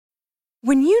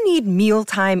When you need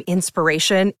mealtime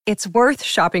inspiration, it's worth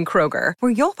shopping Kroger,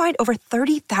 where you'll find over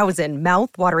 30,000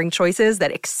 mouth-watering choices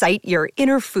that excite your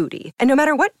inner foodie. And no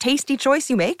matter what tasty choice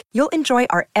you make, you'll enjoy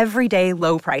our everyday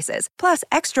low prices, plus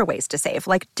extra ways to save,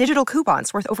 like digital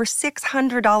coupons worth over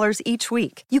 $600 each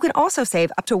week. You can also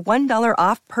save up to $1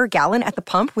 off per gallon at the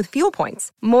pump with fuel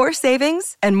points. More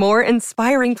savings and more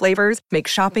inspiring flavors make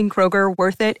shopping Kroger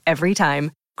worth it every time.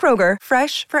 Kroger,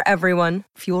 fresh for everyone.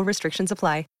 Fuel restrictions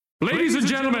apply. Ladies and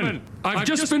gentlemen, I've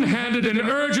just been handed an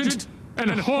urgent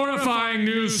and horrifying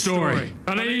news story,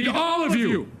 and I need all of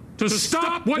you to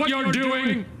stop what you're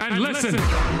doing and listen.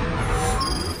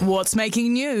 What's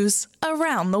making news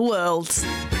around the world?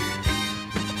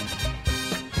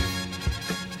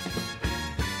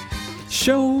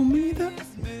 Show me the...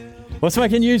 What's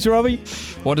making news, Robbie?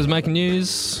 What is making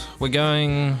news? We're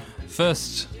going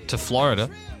first to Florida,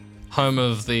 home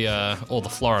of all the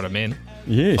Florida men.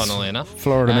 Yes. Funnily enough.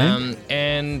 Florida man.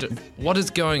 And what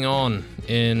is going on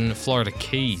in Florida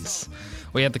Keys?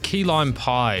 We had the key lime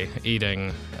pie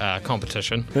eating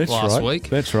competition last week.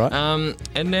 That's right.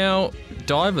 And now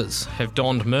divers have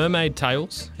donned mermaid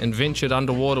tails and ventured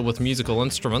underwater with musical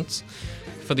instruments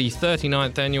for the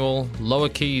 39th annual Lower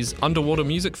Keys Underwater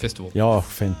Music Festival. Oh,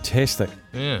 fantastic.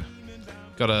 Yeah.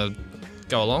 Gotta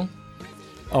go along?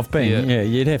 I've been, yeah,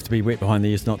 you'd have to be wet behind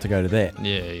the ears not to go to that.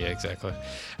 Yeah, exactly.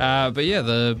 But yeah,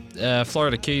 the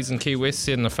Florida Keys and Key West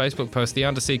said in a Facebook post, the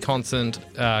undersea concert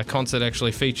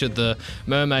actually featured the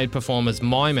mermaid performers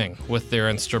miming with their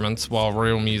instruments while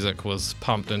real music was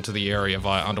pumped into the area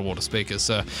via underwater speakers.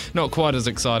 So not quite as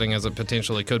exciting as it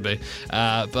potentially could be.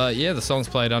 But yeah, the songs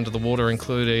played under the water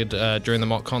included, during the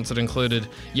mock concert, included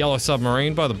Yellow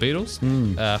Submarine by the Beatles,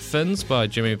 Fins by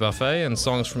Jimmy Buffett, and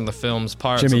songs from the films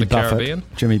Pirates of the Caribbean.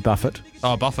 Jimmy Buffett.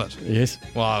 Oh, Buffett. Yes.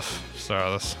 Well, sorry,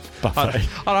 this. Buffet.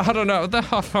 I don't know.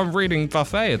 I'm reading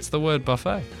buffet. It's the word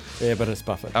buffet. Yeah, but it's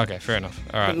Buffett. Okay, fair enough.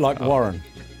 All right. Like Warren.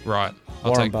 Right.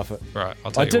 Warren Buffett. Right.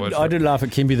 I'll take your word for I it. did laugh at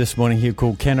Kemby this morning. He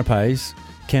called canopies.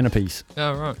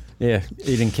 Oh, right. Yeah,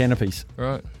 eating canopies.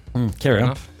 Right. Carry Fair on.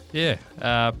 enough. Yeah.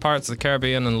 Pirates of the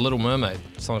Caribbean and Little Mermaid.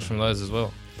 Songs from those as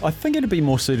well. I think it'd be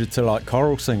more suited to like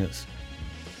choral singers.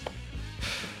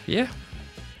 Yeah.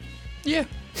 Yeah.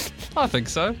 I think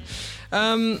so.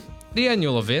 The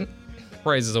annual event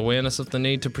raises awareness of the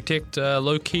need to protect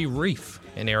Low Key Reef,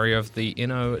 an area of the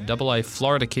NOAA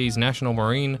Florida Keys National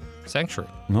Marine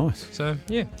Sanctuary. Nice. So,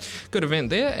 yeah, good event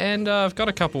there. And I've got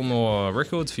a couple more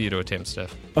records for you to attempt,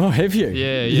 Steph. Oh, have you?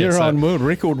 Yeah. You're so on World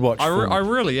Record Watch. I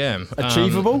really am.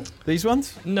 Achievable, these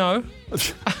ones? No.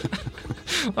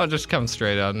 I'll just come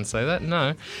straight out and say that.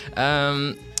 No.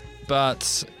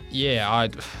 But... yeah,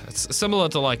 it's similar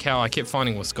to like how I kept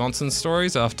finding Wisconsin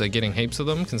stories after getting heaps of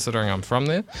them, considering I'm from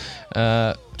there.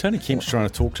 Tony Kemp's trying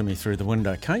to talk to me through the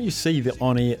window. Can't you see the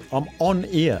on air? I'm on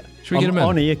air. Should we get him in?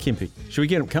 On air, Kempy. Should we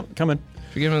get him? Come in.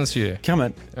 Should we get him in the studio? Come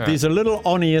in. All There's right. a little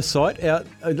on air site a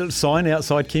little sign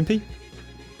outside Kempy.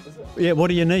 Yeah, what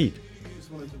do you need?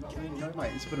 Just wanted to know,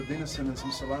 mate, it's a bit of venison and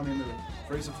some salami in the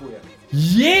freezer for you.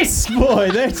 Yes,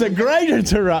 boy, that's a great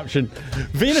interruption.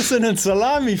 Venison and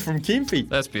salami from Kempy.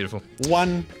 That's beautiful.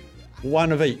 One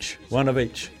of each.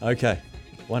 Okay,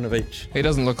 one of each. He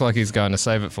doesn't look like he's going to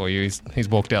save it for you. He's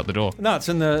walked out the door. No, it's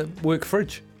in the work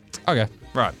fridge. Okay,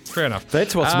 right, fair enough.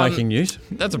 That's what's making news.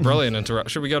 That's a brilliant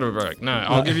interruption. Should we go to a break? No,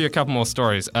 I'll give you a couple more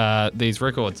stories. These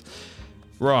records.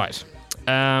 Right.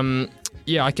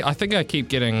 Yeah, I think I keep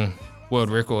getting world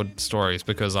record stories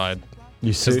because I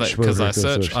search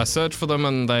for them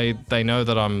and they know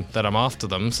that I'm after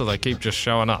them, so they keep just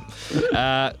showing up.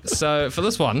 So for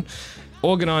this one,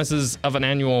 organisers of an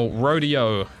annual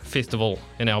rodeo festival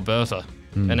in Alberta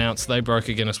announced they broke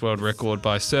a Guinness World Record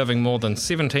by serving more than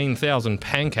 17,000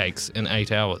 pancakes in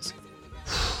 8 hours.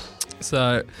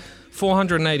 So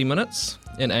 480 minutes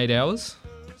in 8 hours,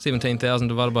 17,000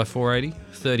 divided by 480,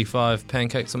 35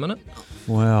 pancakes a minute.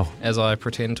 Wow. As I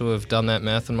pretend to have done that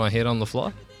math in my head on the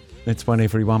fly. That's one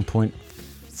every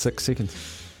 1.6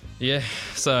 seconds. Yeah,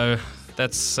 so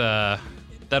that's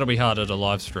that'll be harder to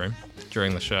live stream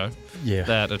during the show. Yeah.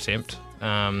 That attempt.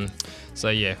 So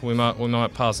yeah, we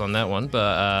might pass on that one.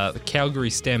 But the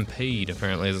Calgary Stampede,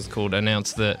 apparently as it's called,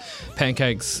 announced that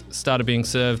pancakes started being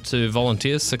served to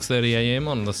volunteers 6:30 a.m.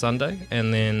 on the Sunday,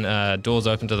 and then doors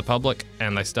opened to the public,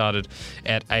 and they started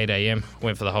at 8 a.m.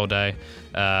 Went for the whole day.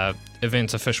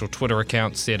 Event's official Twitter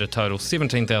account said a total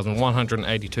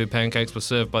 17,182 pancakes were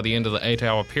served by the end of the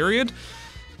 8-hour period.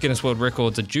 Guinness World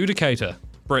Records adjudicator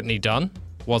Brittany Dunn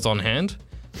was on hand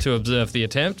to observe the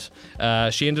attempt.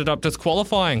 She ended up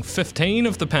disqualifying 15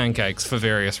 of the pancakes for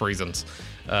various reasons,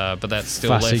 but that's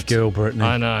still Fussy left. girl, Brittany.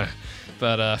 I know,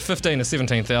 but 15 to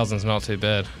 17,000 is not too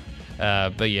bad.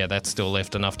 But yeah, that's still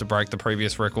left enough to break the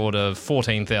previous record of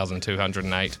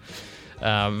 14,208.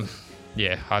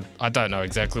 Yeah, I don't know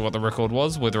exactly what the record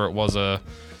was, whether it was a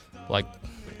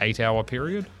 8-hour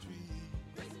period.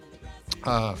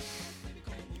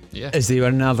 Yeah. Is there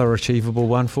another achievable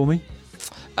one for me?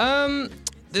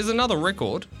 There's another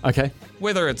record. Okay.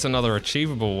 Whether it's another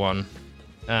achievable one,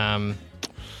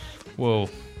 we'll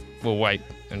wait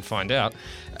and find out.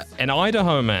 An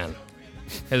Idaho man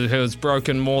has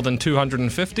broken more than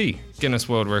 250 Guinness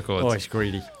World Records. Oh, he's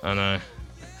greedy. I know.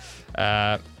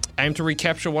 Aimed to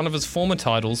recapture one of his former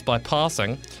titles by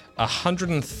passing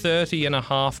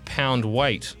 130.5 pound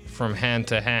weight from hand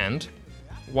to hand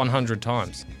 100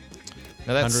 times.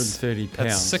 Now that's 130 pounds.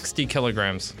 That's 60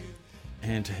 kilograms.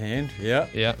 Hand to hand, yeah.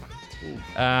 Yeah.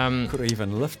 Could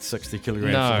even lift 60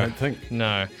 kilograms, No, I don't think.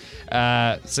 no.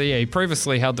 So yeah, he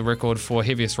previously held the record for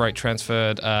heaviest weight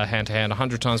transferred hand to hand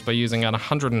 100 times by using an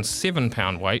 107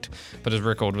 pound weight, but his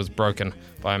record was broken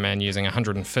by a man using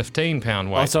 115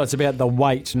 pound weight. Oh, so it's about the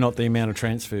weight, not the amount of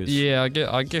transfers. Yeah,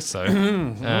 I guess so.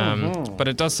 But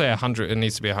it does say 100. It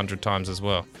needs to be 100 times as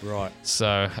well. Right.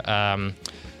 So,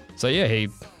 yeah, he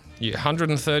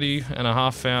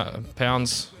 130.5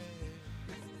 pounds,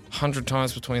 100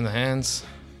 times between the hands.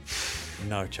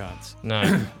 No chance.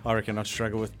 No. I reckon I'd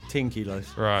struggle with 10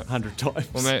 kilos. Right. 100 times.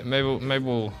 Well, maybe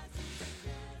we'll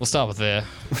start with there.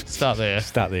 Start there.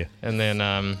 Start there. And then,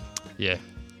 yeah,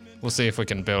 we'll see if we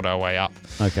can build our way up.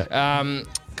 Okay.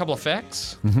 Couple of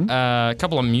facts. A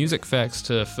couple of music facts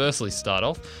to firstly start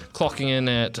off. Clocking in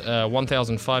at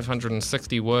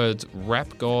 1,560 words,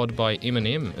 Rap God by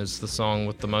Eminem is the song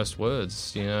with the most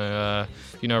words. You know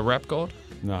Rap God?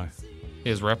 No.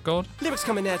 Here's Rap God. Lyrics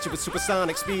coming at you with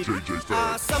supersonic speed.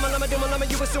 Summon, I'm a doom, I'm a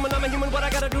you assuming I'm a human. What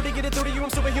I gotta do to get it through to you? I'm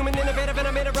superhuman, innovative, and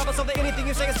I made a rubber so that anything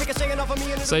you say is shaking off of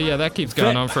me. So yeah, that keeps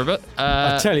going on for a bit.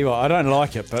 I tell you what, I don't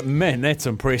like it, but man, that's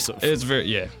impressive. It's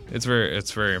very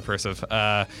very impressive.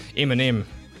 Eminem,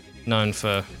 known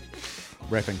for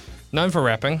Rapping.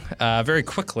 very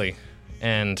quickly.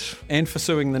 And for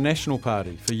suing the National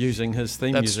Party for using his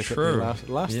theme That's music true. at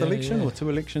the last election or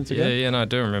 2 elections ago. Yeah, no, I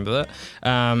do remember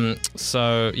that.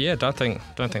 So yeah, don't think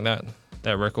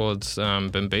that record's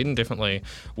been beaten. Definitely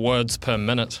words per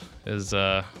minute is.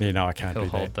 Yeah, no, I can't he'll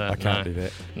do hold that. I can't do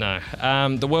that. No.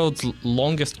 The world's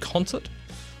longest concert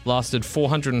lasted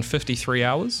 453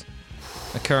 hours,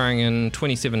 occurring in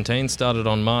 2017. Started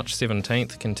on March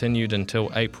 17th, continued until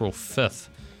April 5th.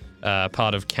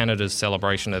 Part of Canada's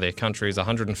celebration of their country's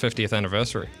 150th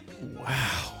anniversary.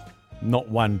 Wow. Not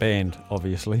one band,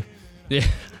 obviously. Yeah,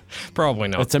 probably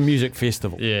not. It's a music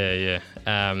festival. Yeah.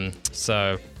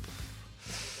 So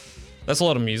that's a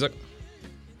lot of music.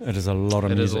 It is a lot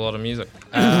of music. It is a lot of music.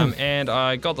 And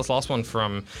I got this last one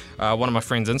from one of my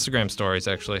friend's Instagram stories,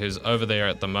 actually, who's over there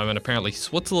at the moment. Apparently,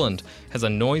 Switzerland has a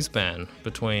noise ban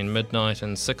between midnight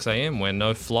and 6 a.m. where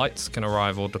no flights can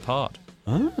arrive or depart.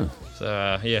 Oh.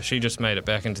 So, yeah, she just made it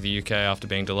back into the UK after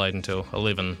being delayed until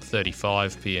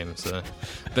 11:35 p.m, so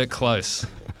a bit close.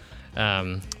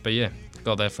 But, yeah,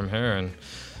 got that from her, and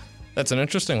that's an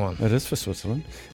interesting one. It is for Switzerland.